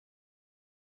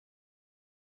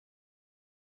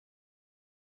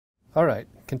All right,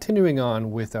 continuing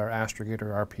on with our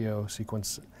astrogator RPO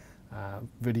sequence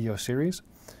video series,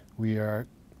 we are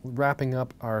wrapping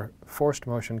up our forced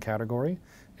motion category,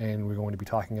 and we're going to be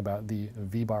talking about the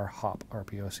VBar Hop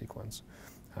RPO sequence.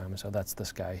 So that's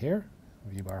this guy here,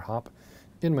 VBar Hop.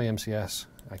 In my MCS,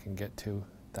 I can get to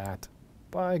that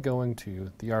by going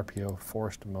to the RPO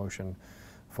Forced Motion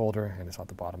folder, and it's at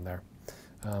the bottom there.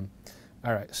 All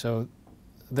right, so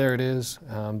there it is.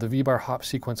 The VBar Hop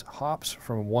sequence hops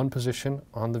from one position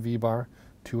on the VBar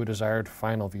to a desired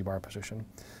final VBar position.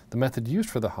 The method used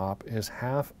for the hop is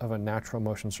half of a natural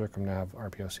motion circumnav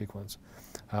RPO sequence.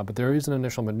 But there is an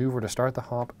initial maneuver to start the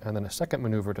hop and then a second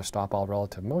maneuver to stop all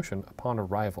relative motion upon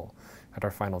arrival at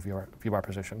our final VBar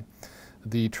position.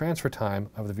 The transfer time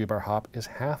of the VBar hop is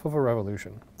half of a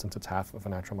revolution, since it's half of a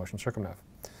natural motion circumnav.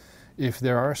 If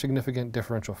there are significant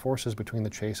differential forces between the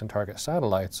chase and target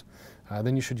satellites,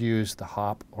 then you should use the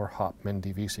hop or hop min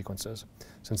dv sequences,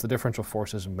 since the differential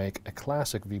forces make a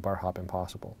classic VBar hop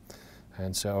impossible.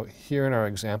 And so here in our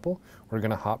example, we're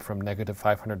going to hop from negative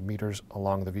 500 meters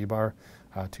along the VBar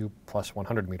to plus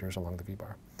 100 meters along the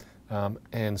VBar.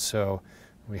 And so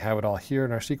we have it all here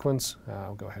in our sequence.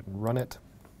 I'll go ahead and run it.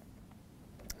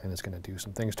 And it's going to do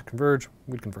some things to converge.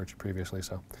 We'd converged previously,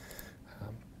 so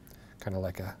kind of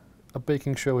like a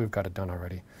baking show, we've got it done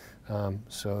already.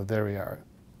 So there we are.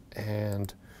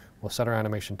 And we'll set our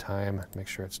animation time, make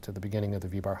sure it's to the beginning of the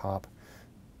VBar hop,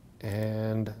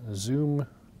 and zoom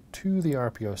to the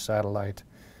RPO satellite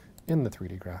in the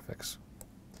 3D graphics.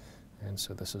 And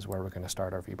so this is where we're going to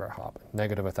start our VBar hop.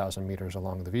 Negative 1,000 meters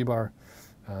along the VBar.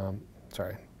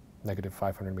 Sorry, negative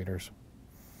 500 meters.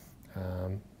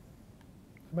 It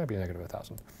might be a negative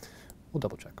 1,000. We'll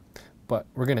double check. But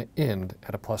we're going to end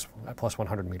at plus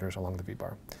 100 meters along the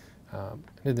VBar.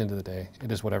 At the end of the day,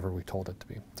 it is whatever we told it to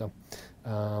be. So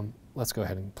let's go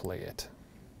ahead and play it.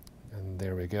 And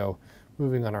there we go,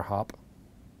 moving on our hop.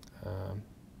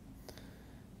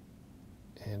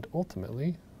 And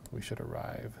ultimately, we should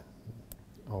arrive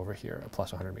over here at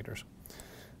plus 100 meters.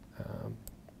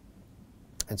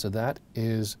 And so that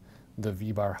is the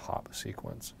VBar hop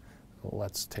sequence.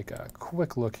 Let's take a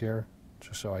quick look here,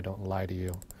 just so I don't lie to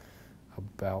you,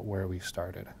 about where we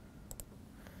started.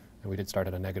 And we did start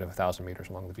at a negative 1,000 meters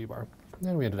along the VBar,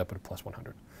 and we ended up at a plus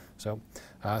 100. So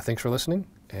thanks for listening,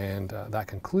 and that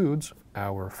concludes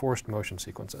our forced motion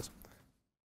sequences.